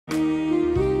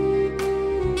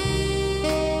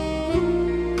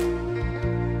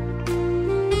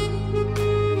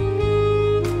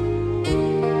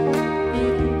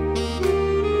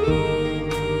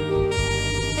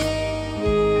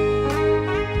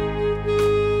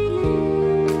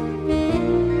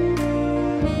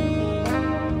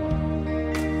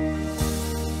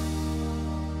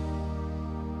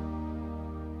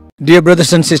Dear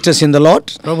brothers and sisters in the Lord,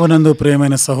 ప్రభునందు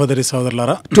ప్రియమైన సహోదరి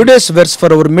సహోదరులారా, today's verse for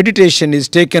our meditation is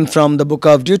taken from the book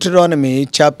of Deuteronomy,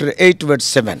 chapter 8, verse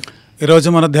 7. ఈ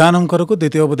రోజు మన ధ్యానం కొరకు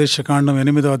ద్వితీయోపదేశకాండం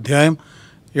 8వ అధ్యాయం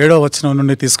 7వ వచనం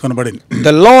నుండి తీసుకొనబడింది.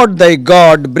 The Lord thy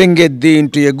God bringeth thee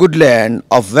into a good land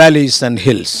of valleys and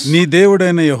hills. నీ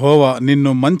దేవుడైన యెహోవా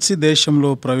నిన్ను మంచి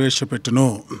దేశంలో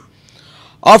ప్రవేశపెట్టును.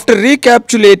 After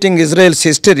recapitulating Israel's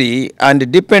history and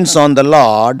depends on the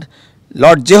Lord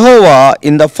Jehovah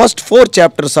in the first 4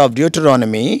 chapters of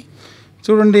Deuteronomy,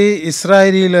 చూడండి,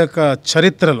 ఇశ్రాయేలీల యొక్క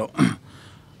చరిత్రలో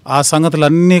ఆ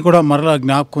సంగతులన్నీ కూడా మరలా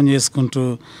జ్ఞాపకం చేసుకుంటూ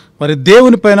మరి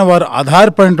దేవుని పైన వారు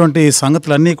ఆధారపడినటువంటి ఈ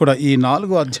సంగతులన్నీ కూడా ఈ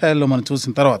 4 అధ్యాయాల్లో మనం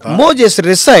చూసిన తర్వాత Moses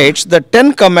recites the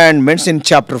 10 commandments in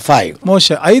chapter 5.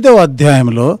 మోషే 5వ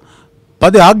అధ్యాయంలో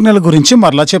 10 ఆజ్ఞల గురించి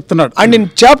మరలా చెప్తున్నాడు. And in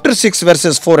chapter 6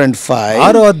 verses 4 and 5,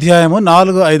 6వ అధ్యాయము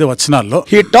 4-5 వచనాల్లో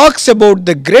he talks about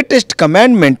the greatest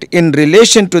commandment in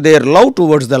relation to their love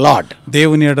towards the Lord.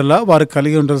 దేవుని ఎడల వారు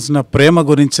కలిగి ఉండాల్సిన ప్రేమ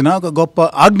గురించిన ఒక గొప్ప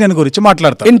ఆజ్ఞను గురించి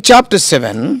మాట్లాడతారు. In chapter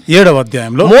 7, 7వ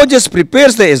అధ్యాయంలో Moses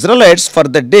prepares the Israelites for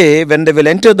the day when they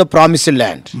will enter the promised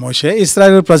land. మోషే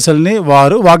ఇశ్రాయేలు ప్రజల్ని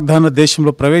వారు వాగ్దాన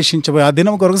దేశంలో ప్రవేశించబోయే ఆ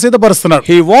దినం కొరకు సిద్ధపరుస్తున్నాడు.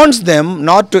 He wants them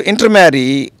not to intermarry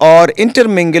or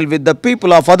intermingle with the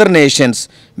people of other nations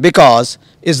because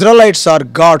Israelites are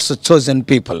God's chosen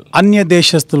people. అన్య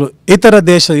దేశస్తులు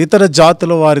ఇతర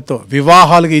జాతుల వారితో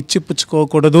వివాహాలకు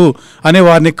ఇచ్చిపుచ్చుకోకూడదు అని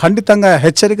వారిని ఖండితంగా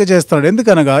హెచ్చరిక చేస్తున్నాడు.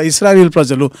 ఎందుకనగా ఇశ్రాయేలు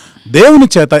ప్రజలు దేవుని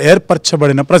చేత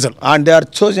ఏర్పరచబడిన ప్రజలు. And they are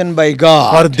chosen by God.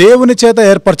 వారు దేవుని చేత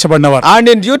ఏర్పరచబడినవారు. And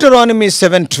in Deuteronomy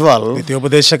 7:12,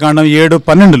 ద్వితీయోపదేశకాండం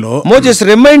 7:12లో Moses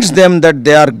reminds them that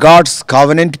they are God's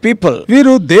covenant people.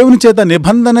 వీరు దేవుని చేత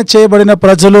నిబంధన చేయబడిన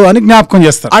ప్రజలు అని జ్ఞాపకం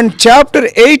చేస్తారు. And chapter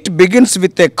 8 begins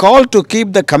with a call to keep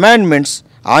the commandments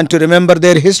and to remember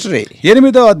their history.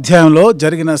 8వ అధ్యాయంలో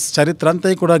జరిగిన చరిత్ర అంతా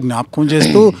కూడా జ్ఞాపకం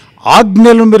చేస్తూ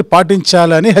ఆజ్ఞలను మీరు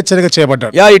పాటించాలని హెచ్చరిక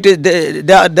చేయబడ్డాడు. Yeah,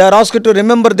 they are asked to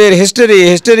remember their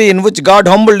history in which God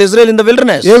humbled Israel in the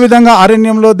wilderness. ఏ విధంగా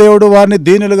అరణ్యంలో దేవుడు వారిని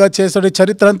దీనులుగా చేశాడు,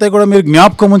 చరిత్ర అంతా కూడా మీరు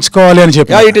జ్ఞాపకం ఉంచుకోవాలి అని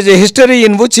చెప్పారు. Yeah, it is a history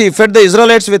in which he fed the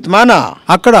Israelites with manna.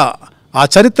 అక్కడ ఆ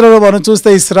చరిత్రలో మనం చూస్తే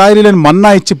ఇశ్రాయేలీయులను మన్నా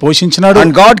ఇచ్చి పోషించినాడు.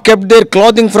 And God kept their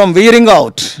clothing from wearing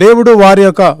out. దేవుడు వారి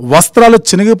యొక్క వస్త్రాలు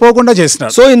చినిగిపోకుండా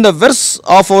చేసినాడు. So in the verse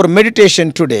of our meditation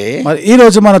today, మరి ఈ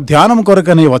రోజు మన ధ్యానం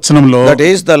కొరకనే వచనంలో, that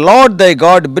is, the Lord thy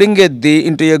God bringeth thee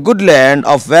into a good land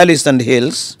of valleys and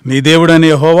hills. నీ దేవుడైన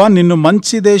యెహోవా నిన్ను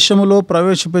మంచి దేశములో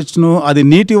ప్రవేశపెట్టును, అది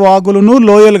నీటి వాగులను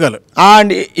లోయలు గల. And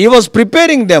he was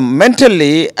preparing them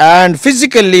mentally and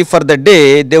physically for the day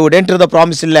they would enter the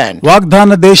promised land.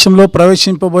 వాగ్దాన దేశంలో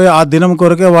ప్రవేశింపబోయే ఆ దినం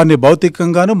కొరకే వారిని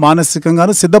భౌతికంగాను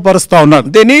మానసికంగాను సిద్ధపరుస్తా ఉన్నారు.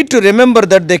 They need to remember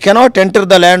that they cannot enter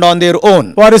the land on their own.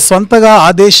 వారి సొంతగా ఆ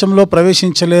దేశంలో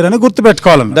ప్రవేశించలేరని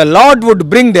గుర్తుపెట్టుకోవాలన్న. The Lord would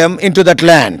bring them into that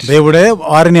land. దేవుడే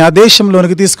వారిని ఆ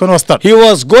దేశంలోనికి తీసుకొని వస్తాడు. He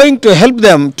was going to help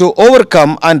them to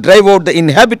overcome and drive out the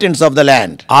inhabitants of the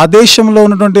land. ఆ దేశంలో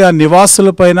ఉన్నటువంటి ఆ నివాసుల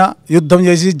పైన యుద్ధం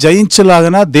చేసి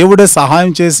జయించలాగన దేవుడే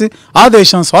సహాయం చేసి ఆ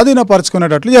దేశం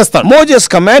స్వాధీనపరచుకునేటట్లు చేస్తాడు. Moses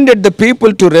commanded the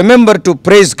people to remember to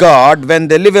praise God when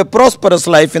they live a prosperous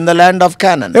life in the land of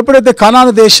Canaan. ఎప్పుడైతే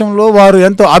కనాను దేశంలో వారు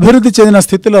ఎంతో అభివృద్ధి చెందిన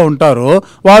స్థితిలో ఉంటారో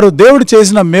వారు దేవుడు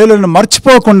చేసిన మేలులను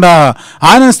మర్చిపోకుండా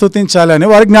ఆయనను స్తుతించాలి అని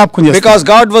వారు జ్ఞాపకం చేస్తారు. Because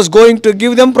God was going to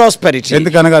give them prosperity.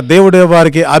 ఎందుకనగా దేవుడే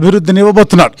వారికి అభివృద్ధిని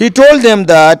ఇవ్వబోతున్నాడు. He told them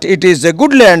that it is a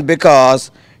good land because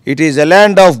it is a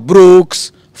land of brooks,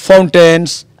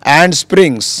 fountains and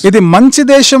springs. ఇది మంచి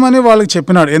దేశం అని వాళ్ళకి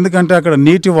చెప్పినాడు. ఎందుకంటే అక్కడ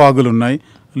నీటి వాగులు ఉన్నాయి,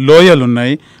 లోయలు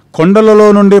ఉన్నాయి, కొండలలో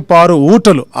నుండి పారు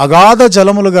ఊటలు, అగాధ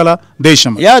జలములు గల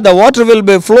దేశం. Yeah, the water will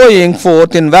be flowing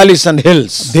forth in valleys and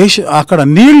hills. అక్కడ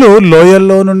నీళ్లు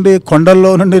లోయల్లో నుండి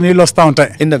కొండల్లో నుండి నీళ్లు వస్తా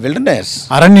ఉంటాయి. In the wilderness,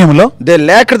 అరణ్యంలో they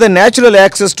lacked the natural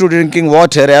access to drinking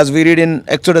water, as we read in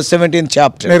Exodus 17th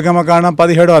chapter. నిర్గమకాండం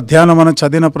 17వ అధ్యాయం మనం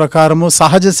చదివిన ప్రకారము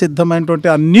సహజ సిద్ధమైనటువంటి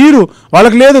ఆ నీరు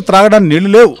వాళ్ళకి లేదు, త్రాగడానికి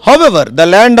నీళ్లు లేవు. However, the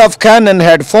land of Canaan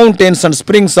had fountains and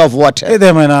springs of water.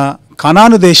 ఏదేమైనా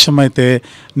కనాను దేశం అయితే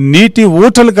నీటి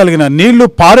ఊటలు కలిగిన నీళ్లు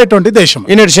పారేటువంటి దేశం.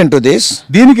 In addition to this,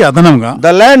 దీనికి అదనంగా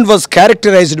the land was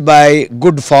characterized by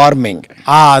good farming.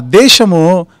 ఆ దేశము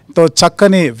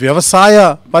చక్కని వ్యవసాయ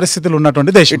పరిస్థితులు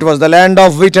ఉన్నటువంటి దేశం. It was the land of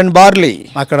wheat and barley.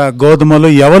 అక్కడ గోధుమలు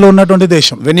ఎవలు ఉన్నటువంటి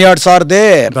దేశం. Vineyards are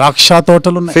there. ద్రాక్ష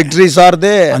తోటలు ఉన్నాయి. Fig trees are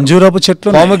there. అంజూరపు చెట్లు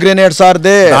ఉన్నాయి. Pomegranates are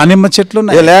there. దానిమ్మ చెట్లు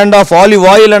ఉన్నాయి. A land of olive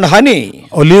oil and honey.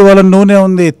 ఒలీవల నూనె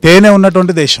ఉంది, తేనె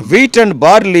ఉన్నటువంటి దేశం. Wheat and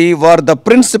barley were the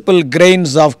principal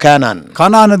grains of Canaan.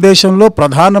 కనాను దేశంలో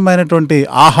ప్రధానమైనటువంటి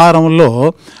ఆహారంలో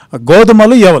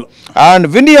గోధుమలు ఎవలు. And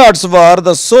vineyards were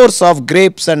the source of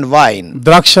grapes and wine.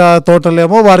 ద్రాక్ష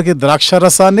తోటలేమో వారికి ద్రాక్ష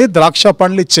రసాన్ని ద్రాక్ష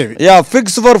పండ్లు పండ్లు ఇచ్చేవి. Yeah,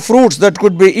 figs were fruits that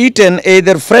could be eaten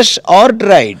either fresh or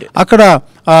dried. అక్కడ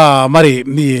మరి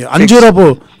ఈ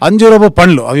అంజూరపు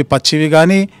పండ్లు అవి పచ్చివి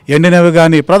గాని ఎండినవి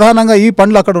గాని ప్రధానంగా ఈ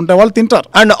పండ్లు అక్కడ ఉంటాయి, వాళ్ళు తింటారు.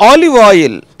 And olive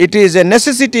oil, it is a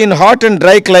necessity in hot and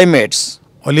dry climates.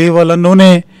 ఒలీవల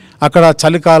నూనె అక్కడ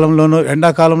చలికాలంలోను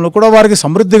ఎండాకాలంలో కూడా వారికి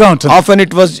సమృద్ధిగా ఉంటుంది. Often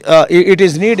it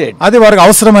is needed. అది వారికి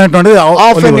అవసరమైనటువంటిది.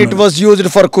 Often it was used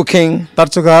for cooking,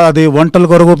 తరచుగా అది వంటల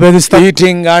కొరకు ఉపయోగిస్తారు,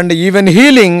 eating and even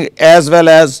healing, as well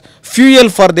as fuel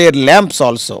for their lamps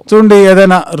also. చూడండి,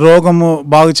 ఏదైనా రోగము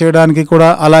బాగు చేయడానికి కూడా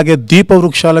అలాగే దీప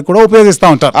వృక్షాలకు కూడా ఉపయోగిస్తూ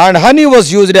ఉంటారు. And honey was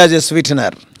used as a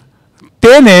sweetener.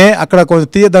 తేనె అక్కడ కొంచెం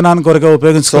తీయదనాన్ని కొరకు So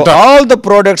ఉపయోగించుకుంటారు. all the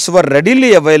products were readily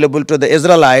available to the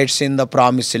Israelites in the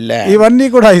promised land. ఇవన్నీ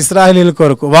కూడా ఇశ్రాయేలీయుల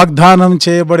కొరకు వాగ్దానం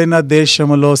చేయబడిన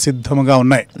దేశములో సిద్ధముగా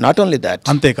ఉన్నాయి. Not only that,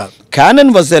 అంతేకాదు, Canaan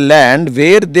was a land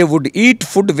where they would eat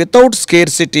food without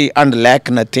scarcity and lack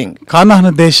nothing.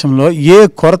 Canaan దేశంలో ఏ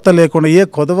కొరత లేకుండా ఏ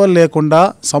కొదవలు లేకుండా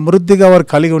సమృద్ధిగా వారు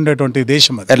కలిగి ఉండేటువంటి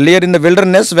దేశం అది. Earlier in the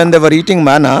wilderness, when they were eating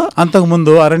manna,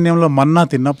 అంతకుముందు అరణ్యంలో మన్నా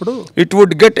తిన్నప్పుడు it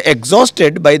would get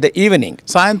exhausted by the evening.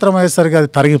 సాయంత్రం అయ్యేసరికి అది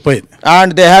తరిగిపోయింది. And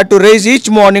they had to rise each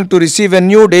morning to receive a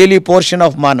new daily portion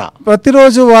of manna.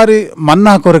 ప్రతిరోజు వారి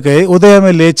మన్నా కొరకై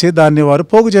ఉదయమే లేచి దాన్ని వారు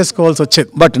పోగు చేసుకోవాల్సి వచ్చేది.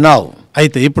 But now,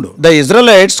 అయితే ఇప్పుడు the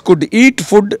Israelites could eat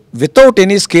food without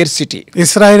any scarcity.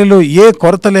 ఇశ్రాయేలీయులు ఏ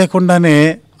కొరత లేకుండానే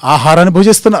ఆహారాన్ని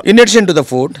భుజిస్తున్నారు. In addition to the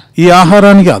food, ఈ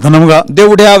ఆహారానికి అదనంగా they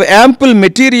would have ample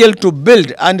material to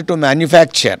build and to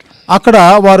manufacture. అక్కడ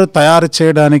వారు తయారు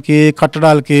చేయడానికి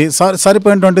కట్టడానికి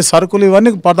సరిపోయినటువంటి సరుకులు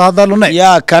ఇవన్నీ పదార్థాలు ఉన్నాయి.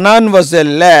 Yeah, Canaan was a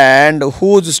land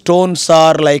whose stones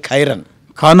are like iron.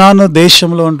 కనాను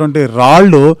దేశంలో ఉన్నటువంటి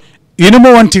రాళ్ళు ఇనుము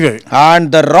వంటివి. And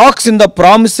the rocks in the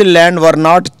promised land were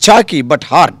not chalky but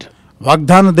hard.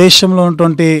 వాగ్దాన దేశంలో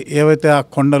ఉన్నటువంటి ఏవైతే ఆ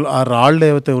కొండలు ఆ రాళ్ళు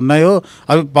ఏవైతే ఉన్నాయో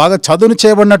అవి బాగా చదును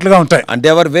చేయబడినట్లుగా ఉంటాయి. And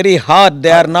they were very hard.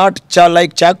 They are not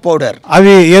like chalk powder.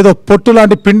 అవి ఏదో పొట్టు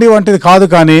లాంటి పిండి వంటిది కాదు,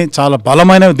 కానీ చాలా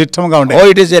బలమైనవి, దిట్టంగా ఉంటాయి. Oh,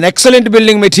 it is an excellent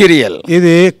building material.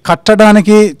 ఇది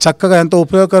కట్టడానికి చక్కగా ఎంతో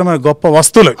ఉపయోగకరమైన గొప్ప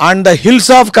వస్తువులు. And the hills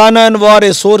of Canaan were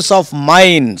a source of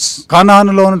mines.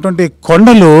 కానానులో ఉన్నటువంటి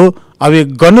కొండలు అవి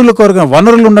గనుల కొరకు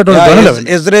వనరులు ఉన్నటువంటి గనులు.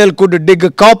 Israel could dig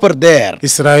copper there.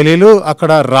 ఇశ్రాయేలీయులు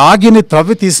అక్కడ రాగిని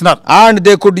త్రవ్వి తీసినారు. And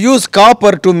they could use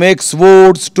copper to make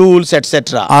swords, tools,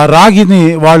 etc. ఆ రాగిని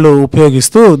వాళ్ళు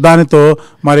ఉపయోగిస్తూ దానితో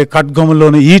మరి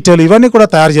ఖడ్గములోని ఈటెలు ఇవన్నీ కూడా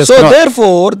తయారు చేస్తారు. So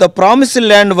therefore the promised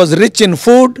land was rich in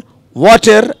food,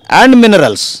 water and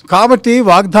minerals. కాబట్టి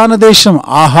వాగ్దాన దేశం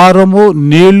ఆహారము,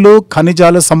 నీళ్లు,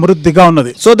 ఖనిజాలు సమృద్ధిగా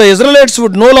ఉన్నది. So the Israelites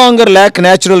would no longer lack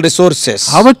natural resources.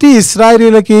 కాబట్టి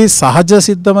ఇశ్రాయేలీయులకి సహజ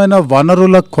సిద్ధమైన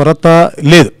వనరుల కొరత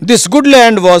లేదు. This good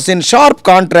land was in sharp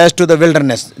contrast to the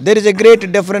wilderness. There is a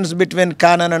great difference between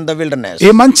Canaan and the wilderness.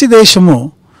 ఈ మంచి దేశము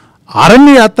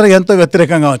అరణ్య యాత్ర ఎంతో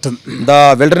వ్యతిరేకంగా ఉంటుంది. The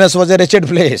wilderness was a wretched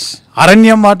place.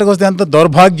 అరణ్యం మాటకు వస్తే ఎంత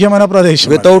దౌర్భాగ్యమైన ప్రదేశం.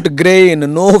 Without grain,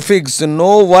 no figs, no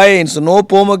wines, no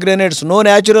pomegranates, no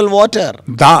natural water.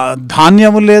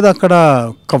 ధాన్యము లేదు, అక్కడ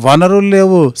వనరులు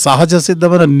లేవు, సహజ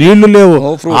సిద్ధమైన నీళ్లు లేవు,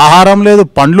 ఆహారం లేదు,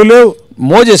 పండ్లు లేవు.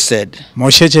 Moses said,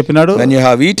 మోషే చెప్పినాడు, when you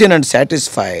have eaten and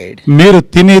satisfied, మీరు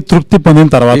తిని తృప్తి పొందిన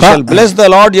తర్వాత you shall bless the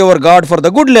Lord your God for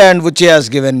the good land which he has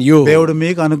given you. దేవుడు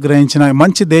మీకు అనుగ్రహించిన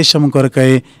మంచి దేశం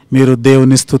కొరకై మీరు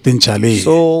దేవుని స్తుతించాలి.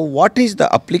 So what is the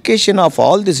application of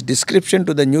all this description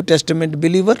to the New Testament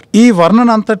believer? ఈ వర్ణన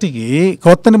అంతటికి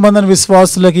కొత్త నిబంధన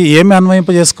విశ్వాసులకి ఏమి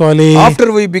అన్వయింపజేసుకోవాలి? After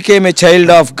we became a child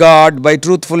of God by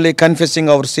truthfully confessing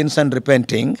our sins and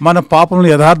repenting, మన పాపములు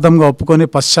యథార్థంగా ఒప్పుకొని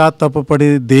పశ్చాత్తాపపడి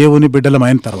దేవుని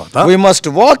బిడ్డలమైన తర్వాత we must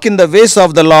walk in the ways of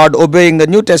the Lord, obeying the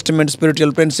New Testament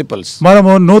spiritual principles.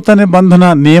 మనము నూతన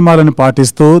నిబంధన నియమాలను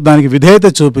పాటిస్తూ దానికి విధేయత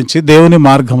చూపించి దేవుని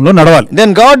మార్గంలో నడవాలి.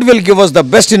 Then God will give us the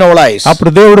best in our lives.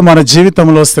 అప్పుడు దేవుడు మన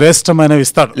జీవితంలో శ్రేష్టమైనవి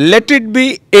ఇస్తాడు. Let it be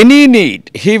any need,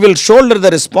 he will shoulder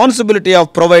the responsibility of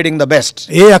providing the best.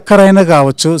 ఏ అక్కరైనా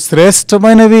కావచ్చు,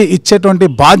 శ్రేష్టమైనవి ఇచ్చేటువంటి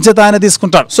బాధ్యత ఆయన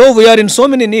తీసుకుంటాడు. So we are in so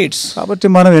many needs. కాబట్టి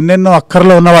మనం ఎన్నెన్నో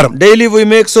అక్కర్లో ఉన్నవారం. Daily we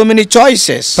make so many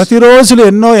choices. ప్రతిరోజు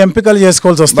ఎన్నో ఎంపికలు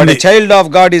చేసుకోవాల్సి But వస్తుంది. a child of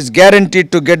God is guaranteed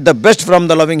to get the best from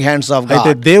the loving hands of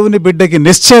అయితే God. దేవుని బిడ్డకి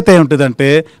నిశ్చయత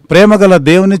ఏమిటిదంటే ప్రేమగల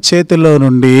దేవుని చేతిలో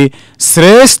నుండి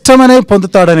శ్రేష్టమైనవి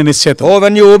పొందుతాడని నిశ్చయత. Oh,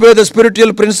 when you obey the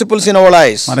spiritual principles in our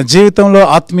lives, మన జీవితంలో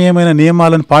ఆత్మీయమైన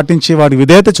నియమాలను పాటించి వాడి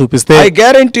విధేయత చూపిస్తే I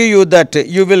guarantee you that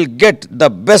you will get the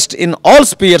best in all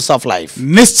spheres of life.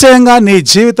 నిశ్చయంగా నీ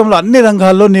జీవితంలో అన్ని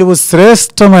రంగాల్లో నీవు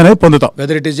శ్రేష్టమైనవి పొందుతావు.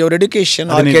 Whether it is your education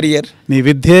or అది career, నీ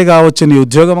విద్య కావచ్చు, నీ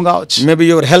ఉద్యోగం కావచ్చు, maybe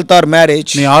your health or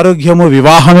marriage, నీ ఆరోగ్యము,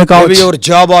 వివాహమే maybe కావచ్చు, your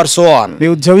job or so on. నీ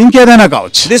ఉద్యోగం ఇంకేదైనా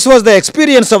కావచ్చు. This was the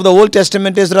experience of the Old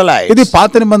Testament Israelites ఇది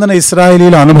పాత నిబంధన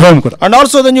ఇశ్రాయేలీయుల అనుభవం కూడా. and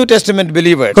also the New Testament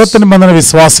believers. కొత్త నిబంధన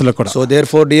విశ్వాసుల విశ్వాసులు కూడా. So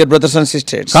therefore, dear brothers and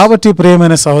sisters, కాబట్టి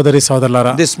ప్రియమైన సహోదరి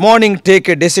సోదరులారా, this morning take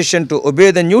a decision to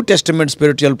obey the New Testament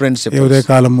spiritual ఈ principles.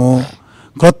 ఉదయకాలము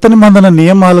కొత్త నిబంధన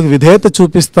నియమాలకు విధేయత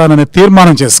చూపిస్తానని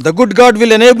తీర్మానం చేసుకో. The good God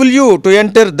will enable you to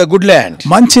enter the good land.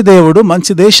 మంచి దేవుడు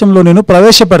మంచి దేశంలో నేను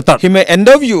ప్రవేశపెడతాడు. He may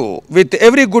endow you with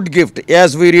every good gift,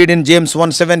 as we read in James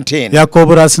 1:17.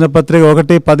 యాకోబు రాసిన పత్రిక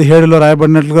 1:17లో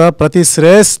రాయబడినట్లుగా ప్రతి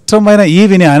శ్రేష్టమైన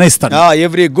ఈవిని ఆయన ఇస్తాడు.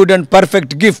 Every good and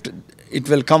perfect gift, it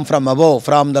will come from above,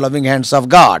 from the loving hands of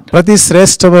God. ప్రతి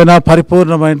శ్రేష్టమైన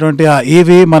పరిపూర్ణమైనటువంటి ఆ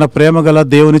ఈవి మన ప్రేమ గల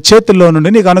దేవుని చేతుల్లో నుండి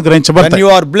నీకు When అనుగ్రహించబడతాయి.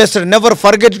 you are blessed, never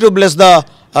forget to bless the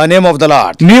name of the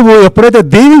Lord. నీవు ఎప్పుడైతే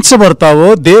దీవించబడతావో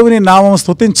దేవుని నామం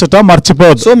స్తుతించుట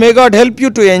మర్చిపోవద్దు. So may God help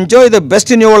you to enjoy the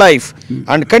best in your life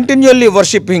and continually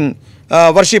worship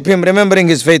Him, remembering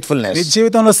His నీ faithfulness.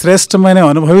 జీవితంలో శ్రేష్టమైన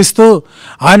అనుభవిస్తూ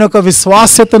ఆయన యొక్క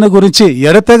విశ్వాస్యతను గురించి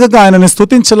ఎడతెగక ఆయనని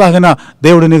స్తుతించలాగిన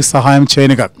దేవుడు నీకు సహాయం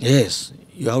చేయనుగా. Yes,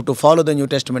 you have to follow the New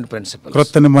Testament principles.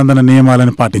 క్రొత్త నిబంధన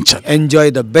నియమాలను పాటించాలి. Enjoy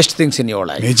the best things in your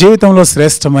life. నీ జీవితంలో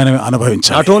శ్రేష్టమైనవి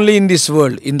అనుభవించాలి. Not only in this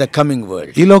world, in the coming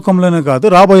world. ఈ లోకంలోనే కాదు,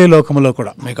 రాబోయే లోకంలో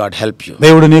కూడా. May God help you.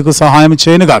 దేవుడు నీకు సహాయం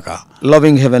చేయనుగాక.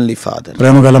 Loving Heavenly Father,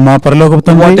 ప్రేమగల మా పరలోకపు what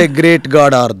తండ్రి, a great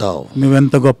God art Thou.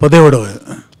 నువ్వెంత గొప్ప దేవుడు.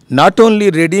 Not only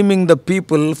redeeming the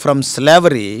people from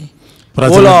slavery, O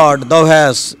ప్రజల Lord, Thou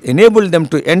hast enabled them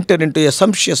to enter into a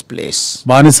sumptuous place.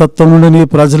 బానిసత్వం నుండి నీ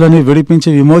ప్రజలని విడిపించి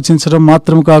విమోచించడం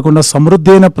మాత్రం కాకుండా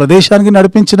సమృద్ధి అయిన ప్రదేశానికి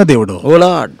నడిపించిన దేవుడు. O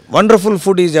Lord, wonderful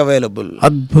food is available.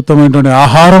 అద్భుతమైనటువంటి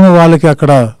ఆహారం వాళ్ళకి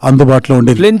అక్కడ అందుబాటులో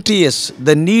ఉండేది. Plenteous,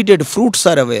 the needed fruits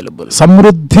are available.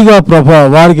 సమృద్ధిగా ప్రభా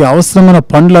వారికి అవసరమైన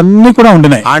పండ్లన్నీ కూడా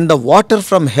ఉండినాయి. And the water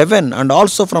from heaven and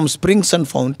also from springs and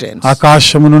fountains.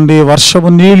 ఆకాశము నుండి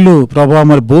వర్షపు నీళ్లు ప్రభా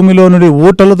మరి భూమిలో నుండి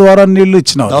ఊటల ద్వారా నీళ్లు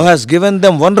ఇచ్చినావు. Thou hast given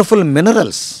them wonderful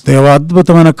minerals. దేవ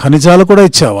అద్భుతమైన ఖనిజాలు కూడా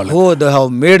ఇచ్చేవాళ్ళు. Oh, they have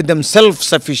made them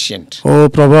self-sufficient. ఓ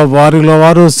ప్రభా వారిలో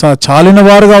వారు చాలిన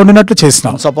వారుగా ఉండినట్లు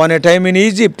చేసినావు. Once upon a time in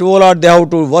Egypt, oh Lord, they have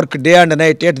to work day and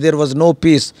night, yet there was no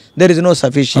peace. There is no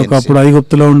sufficiency. ఒకప్పుడు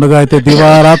ఐగుప్తులో ఉండగా అయితే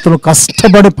దివారాత్రులు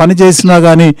కష్టపడి పని చేసినా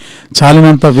గానీ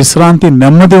చాలినంత విశ్రాంతి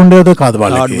నెమ్మది ఉండేదో కాదు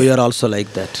Lord, వాళ్ళకి. we are also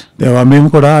like that. దేవా మేము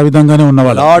కూడా ఆ విధంగానే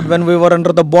ఉన్నవాళ్ళం. Lord, when we were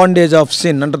under the bondage of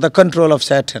sin, under the control of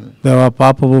Satan, దేవా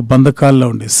పాపపు బంధకాల్లో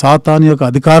ఉండి సాతాను యొక్క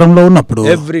అధికారంలో ఉన్నప్పుడు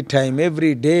every time,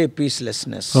 every day,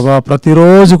 peacelessness. ప్రభా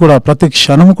ప్రతిరోజు కూడా ప్రతి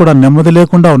క్షణం కూడా నెమ్మది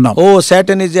లేకుండా ఉన్నాం. Oh,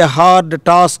 Satan is a hard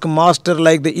task master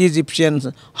like the Egyptians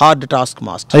hard task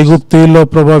master. ఐగుప్తీయుల్లో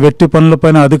ప్రభా వెట్టి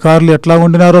పనులపైన అధికారులు ఎట్లా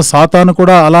ఉండినారో సాతాను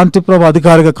కూడా అలాంటి ప్రభా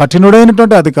అధికారిగా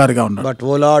కఠినుడైనటువంటి అధికారిగా ఉన్నాడు. But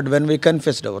oh Lord, when we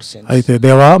confessed our sins, అయితే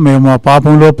దేవా మేము ఆ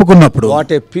పాపంలో ఒప్పుకున్నప్పుడు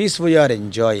what a peace we are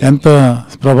enjoying. ఎంత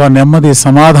ప్రభా నెమ్మది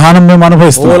సమాధానం మేము Oh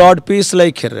అనుభవిస్తున్నాం. Lord, peace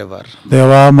like a river.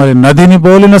 దేవా మరి నదిని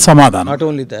బోలిన సమాధానం. Not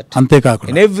only that, in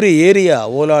అంతేకాకుండా every area,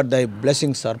 oh Lord, Thy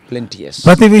blessings are plenteous.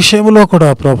 ప్రతి విషయంలో కూడా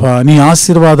ప్రభా నీ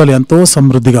ఆశీర్వాదాలు ఎంతో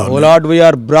సమృద్ధిగా Oh ఉన్నాయి. Lord, we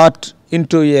are brought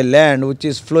into a land which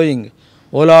is flowing,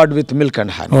 oh Lord, with milk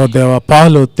and honey. ఓ దేవా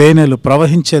పాలు తేనెలు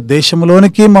ప్రవహించే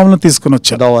దేశంలోనికి మమ్మల్ని తీసుకుని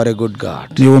వచ్చావు. Thou art a good God.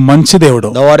 నీవు మంచి దేవుడు.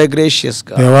 Thou art a gracious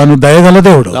God. దేవా నువ్వు దయగల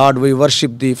దేవుడు. Lord, we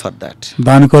worship Thee for that.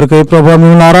 దాని కొరకై ప్రభా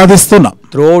మిమ్మల్ని ఆరాధిస్తున్నాం.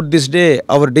 Throughout this day,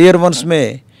 our dear ones may,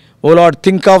 oh Lord,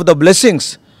 think of the blessings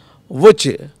which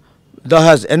Thou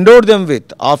hast endowed them with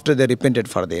after they repented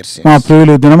for their sins. మా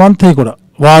ప్రియులు దినమంతా కూడా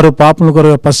వారు పాపముల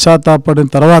కొరకు పశ్చాత్తాపడిన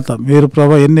తర్వాత మీరు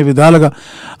ప్రభా ఎన్ని విధాలుగా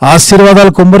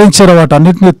ఆశీర్వాదాలు కుమ్మరించారో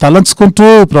వాటన్నిటిని తలంచుకుంటూ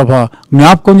ప్రభా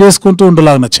జ్ఞాపకం చేసుకుంటూ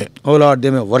ఉండలాగా చేయి. Oh Lord,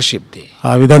 they may worship Thee.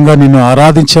 ఆ విధంగా నిన్ను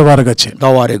ఆరాధించేవారుగా చేయి.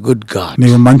 Thou art a good God.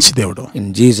 నీవు మంచి దేవుడు. In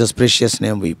Jesus' precious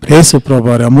name we pray. యేసు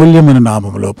ప్రభువు వారి అమూల్యమైన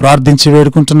నామములో ప్రార్థించి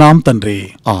వేడుకుంటున్నాం తండ్రి.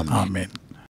 Amen. Amen.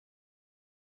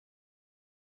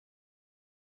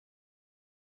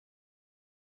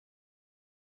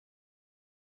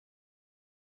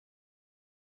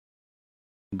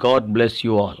 God bless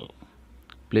you all.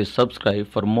 Please subscribe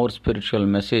for more spiritual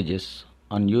messages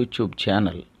on YouTube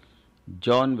channel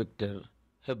John Victor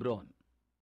Hebron.